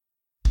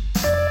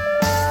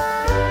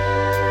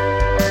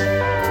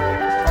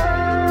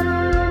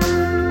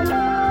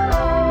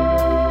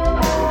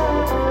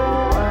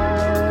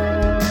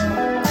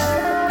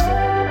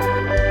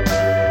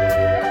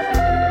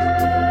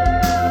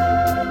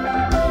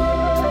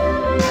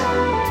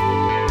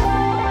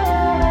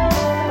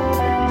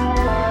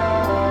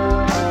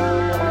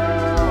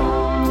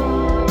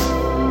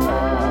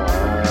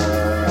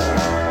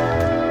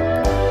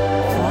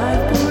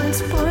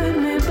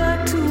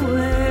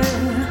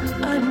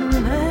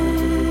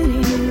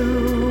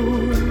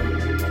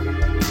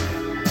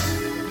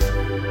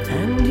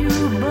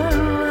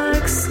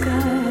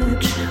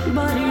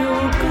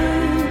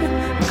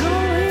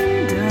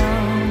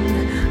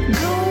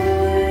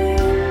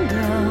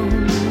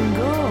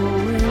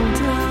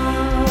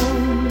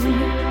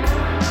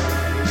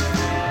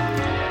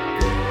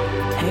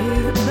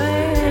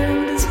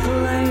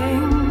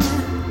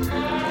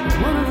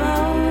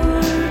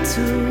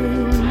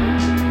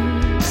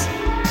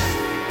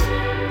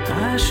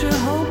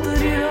hope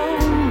that you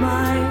don't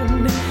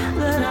mind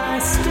that I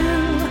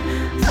still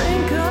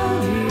think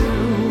of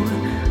you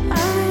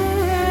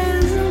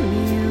as a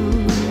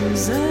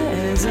muse,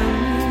 as a muse.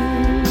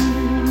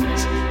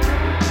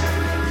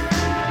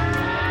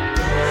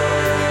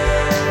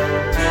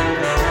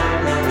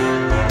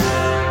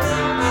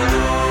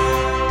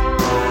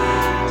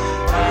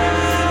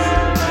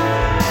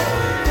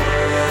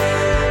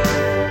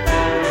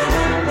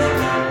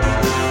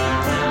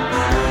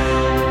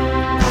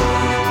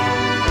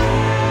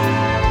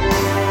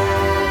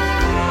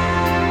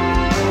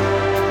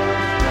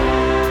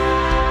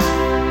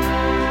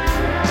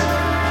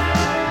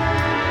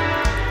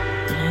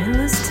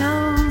 This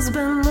town's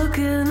been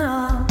looking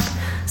up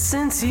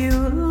since you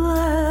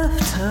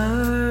left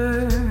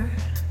her.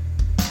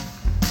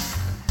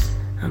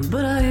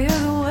 But I hear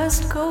the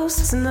West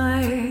Coast's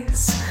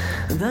nice,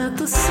 that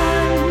the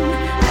sun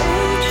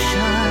it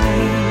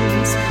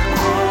shines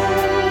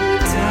all the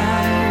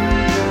time,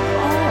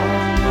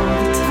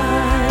 all the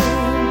time.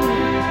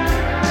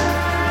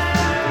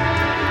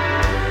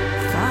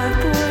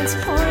 5 points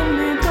point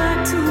me back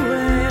to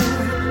where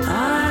I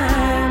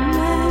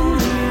met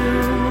you.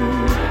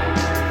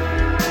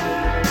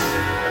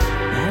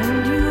 And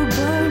you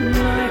burn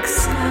like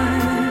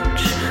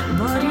scotch,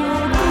 but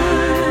you're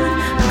good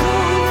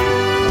going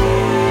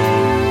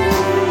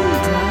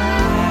down.